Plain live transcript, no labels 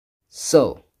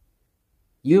So,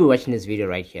 you watching this video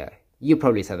right here, you're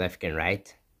probably South African,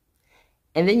 right?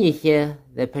 And then you hear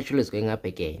the petrol is going up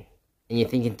again, and you're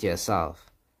thinking to yourself,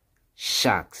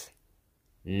 shucks,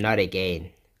 not again.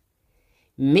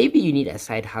 Maybe you need a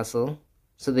side hustle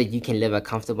so that you can live a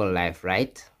comfortable life,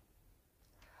 right?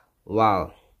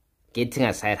 Well, getting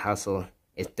a side hustle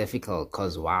is difficult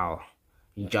because, wow,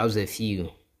 jobs are few.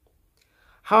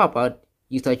 How about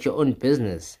you start your own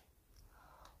business?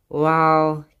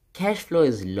 Well, cash flow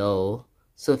is low,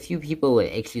 so few people will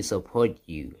actually support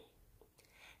you.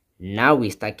 Now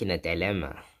we're stuck in a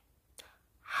dilemma.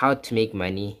 How to make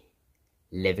money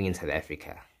living in South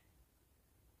Africa.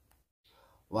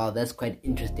 Wow, that's quite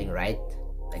interesting, right?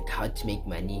 Like how to make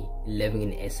money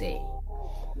living in SA.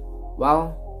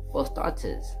 Well, for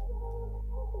starters,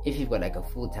 if you've got like a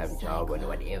full-time job or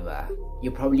whatever,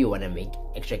 you probably want to make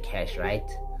extra cash, right?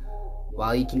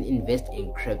 Well, you can invest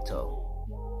in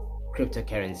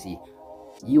cryptocurrency.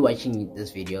 You watching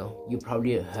this video, you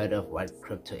probably heard of what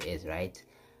crypto is, right?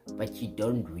 But you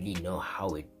don't really know how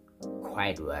it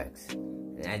quite works,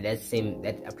 and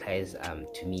that applies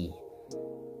to me.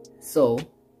 So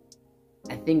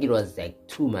I think it was like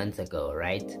 2 months ago,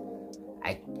 right?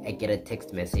 I get a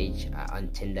text message on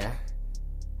Tinder,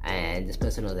 and this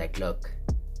person was like, look,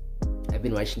 I've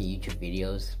been watching your YouTube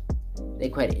videos, they're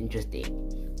quite interesting,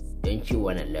 don't you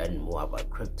want to learn more about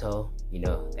crypto, you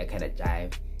know, that kind of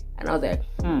jive? And I was like,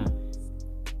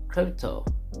 crypto,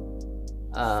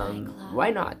 why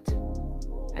not?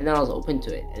 And then I was open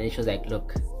to it, and then she was like,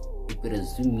 look, we've got a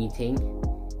Zoom meeting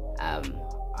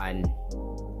on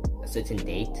a certain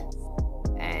date,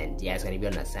 and yeah, it's gonna be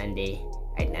on a Sunday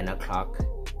at 9 o'clock,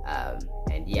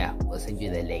 and yeah, we'll send you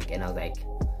the link. And I was like,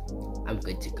 I'm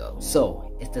good to go.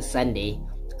 So it's the Sunday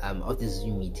of the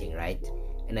Zoom meeting, right?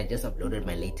 And I just uploaded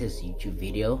my latest YouTube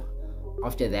video.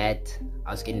 After that,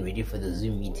 I was getting ready for the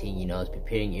Zoom meeting, you know, I was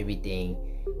preparing everything,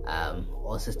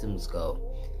 all systems go.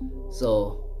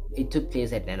 So it took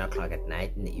place at 9 o'clock at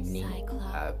night in the evening,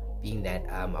 being that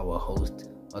our host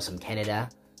was from Canada,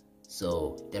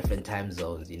 so different time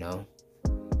zones, you know.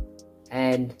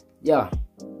 And yeah,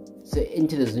 so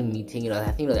into the Zoom meeting, you know,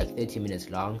 I think it was like 30 minutes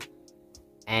long,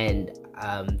 and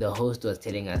the host was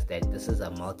telling us that this is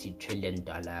a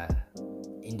multi-trillion-dollar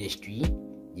industry.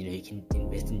 You know, you can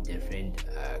invest in different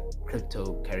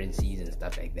cryptocurrencies and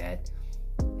stuff like that.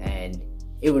 And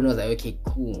everyone was like, okay,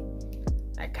 cool.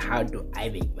 Like, how do I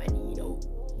make money? You know,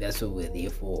 that's what we're there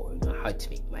for, you know, how to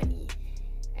make money.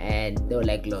 And they were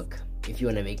like, look, if you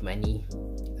want to make money,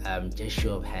 just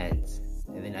show of hands.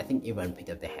 And then I think everyone picked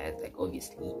up their hands, like,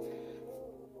 obviously.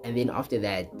 And then after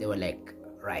that, they were like,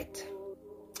 right,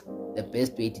 the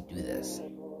best way to do this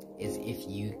is if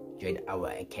you join our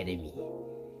academy.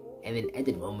 And then at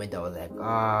that moment, I was like,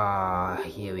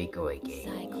 here we go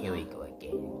again,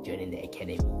 joining the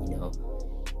academy, you know.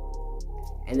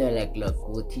 And they're like, look,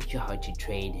 we'll teach you how to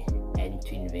trade and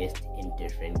to invest in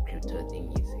different crypto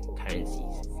thingies,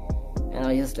 currencies. And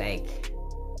I was just like,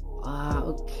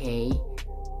 okay.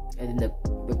 And then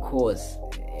the course,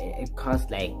 it cost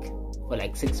like, for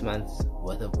like 6 months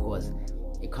worth of course,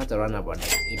 it cost around about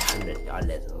like $800. I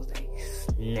was like,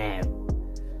 snap,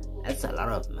 that's a lot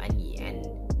of money. And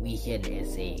we hear they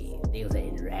say things are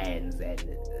in rands, and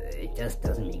it just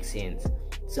doesn't make sense.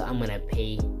 So I'm gonna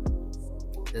pay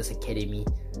this academy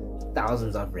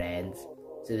thousands of rands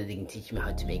so that they can teach me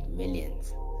how to make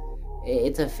millions.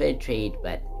 It's a fair trade,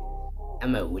 but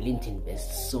am I willing to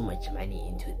invest so much money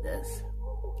into this?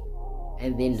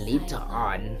 And then later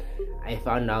on, I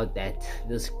found out that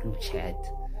this group chat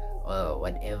or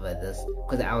whatever,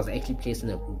 because I was actually placed in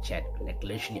a group chat like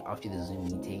literally after the Zoom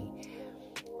meeting.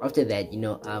 After that, you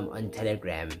know, on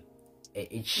Telegram,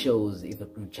 it shows if a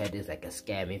group chat is like a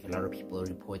scam, if a lot of people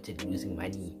reported losing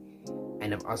money.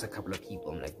 And I've asked a couple of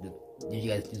people, I'm like, did you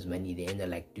guys lose money there? And they're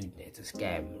like, dude, it's a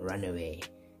scam, run away.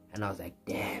 And I was like,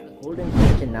 damn. The golden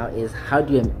question now is, how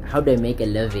do I make a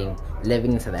living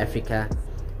in South Africa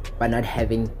by not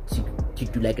having to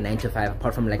do like a 9 to 5,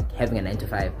 apart from like having a 9 to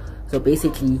 5? So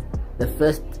basically, the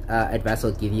first advice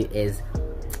I'll give you is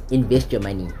invest your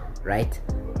money, right?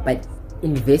 But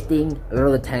investing, a lot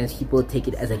of the times people take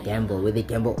it as a gamble, where they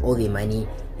gamble all their money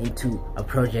into a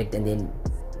project and then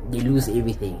they lose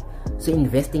everything. So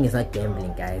investing is not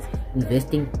gambling, guys.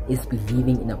 Investing is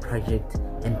believing in a project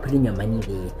and putting your money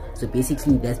there. So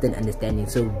basically, that's the understanding.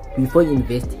 So before you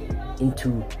invest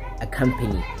into a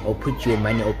company or put your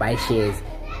money or buy shares,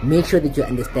 make sure that you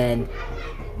understand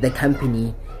the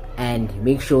company and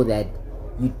make sure that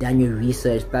you've done your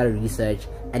research, thorough research,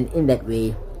 and in that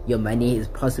way your money is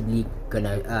possibly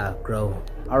gonna grow.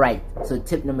 Alright, so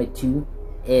tip number 2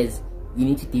 is you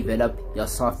need to develop your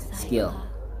soft skill.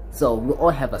 So we all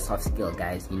have a soft skill,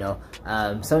 guys, you know.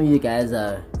 Some of you guys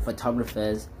are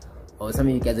photographers, or some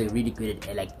of you guys are really good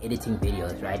at like editing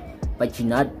videos, right? But you're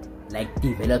not like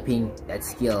developing that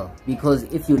skill, because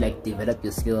if you like develop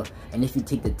your skill and if you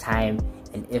take the time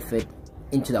and effort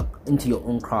into your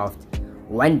own craft,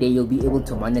 one day you'll be able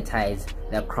to monetize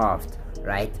that craft,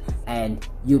 right? And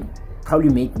you probably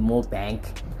make more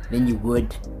bank than you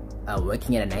would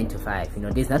working at a 9-to-5. You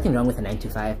know, there's nothing wrong with a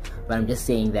 9-to-5, but I'm just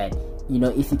saying that, you know,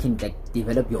 if you can like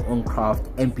develop your own craft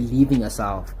and believe in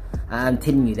yourself, I'm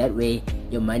telling you, that way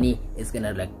your money is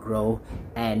gonna like grow,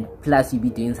 and plus you'll be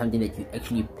doing something that you're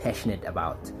actually passionate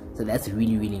about. So that's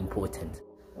really, really important.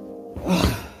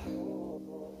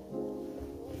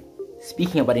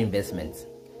 Speaking about investments,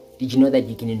 did you know that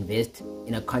you can invest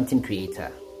in a content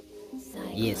creator?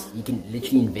 Yes, you can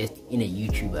literally invest in a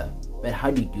YouTuber. But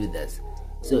how do you do this?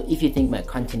 So if you think my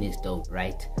content is dope,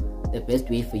 right, the best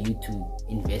way for you to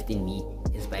invest in me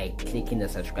is by clicking the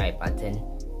subscribe button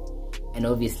and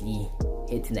obviously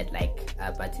hitting that like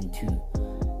button too.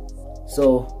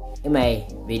 So in my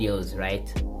videos, right,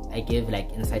 I give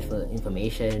like insightful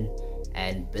information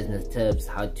and business tips,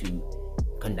 how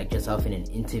to conduct yourself in an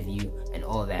interview and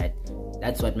all that.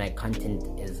 That's what my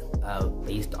content is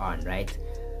based on, right?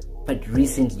 But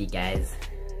recently, guys,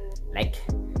 like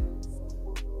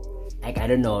I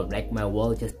don't know, like my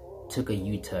world just took a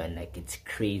U-turn. Like, it's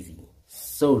crazy.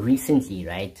 So recently,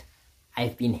 right,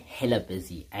 I've been hella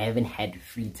busy. I haven't had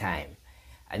free time.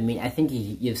 I mean, I think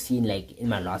you've seen like in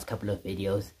my last couple of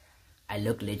videos, I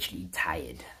look literally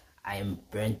tired. I am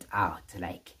burnt out.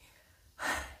 Like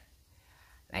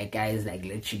guys, like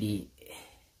literally,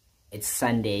 it's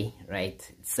Sunday,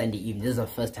 right? It's Sunday evening. This is the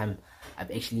first time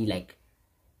I've actually like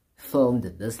filmed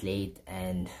this late,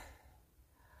 and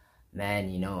man,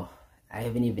 you know, I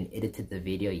haven't even edited the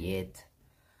video yet.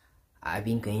 I've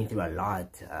been going through a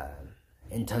lot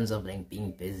in terms of like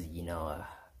being busy, you know.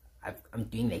 I'm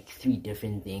doing like 3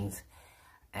 different things,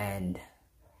 and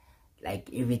like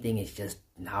everything is just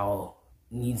now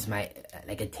needs my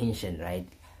like attention, right?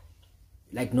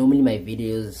 Like normally my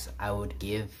videos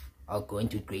I'll go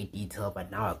into great detail,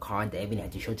 but now I can't. I even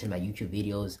had to shorten my YouTube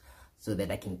videos so that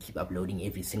I can keep uploading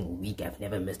every single week. I've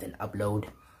never missed an upload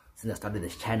since I started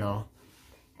this channel,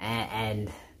 and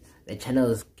the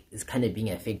channel is kind of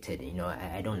being affected, you know.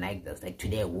 I don't like this. Like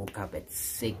today I woke up at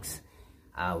 6,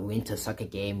 we went to a soccer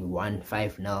game, we won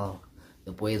 5-0.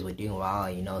 The boys were doing well,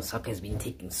 you know. Soccer has been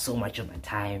taking so much of my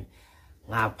time.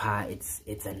 It's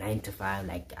a 9-to-5.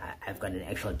 like I've got an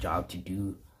actual job to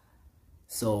do,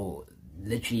 so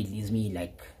literally it leaves me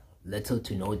like little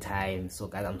to no time. So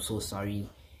guys, I'm so sorry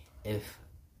if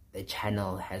the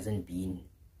channel hasn't been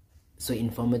so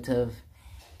informative,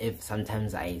 if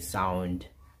sometimes I sound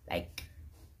like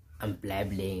I'm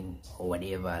blabbling or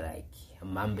whatever, like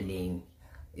I'm mumbling.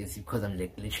 It's because I'm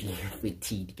like literally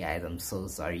fatigued, guys. I'm so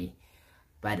sorry,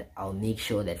 but I'll make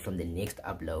sure that from the next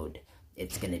upload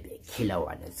it's gonna be a killer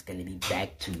one. It's gonna be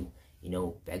back to, you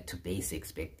know, back to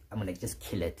basics. I'm gonna just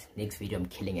kill it. Next video I'm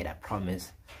killing it. I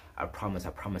promise. I promise.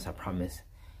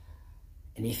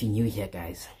 And if you're new here,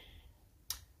 guys,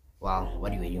 well,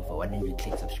 what are you waiting for? Why don't you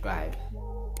click subscribe,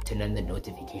 turn on the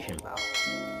notification bell,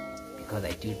 because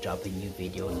I do drop a new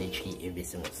video literally every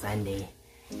single Sunday,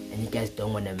 and you guys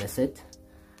don't want to miss it.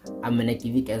 I'm gonna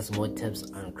give you guys more tips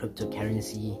on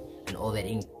cryptocurrency and all that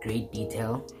in great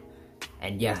detail.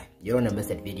 And yeah, you don't want to miss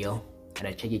that video, and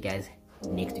I'll check you guys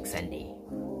next week Sunday.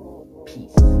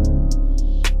 Peace.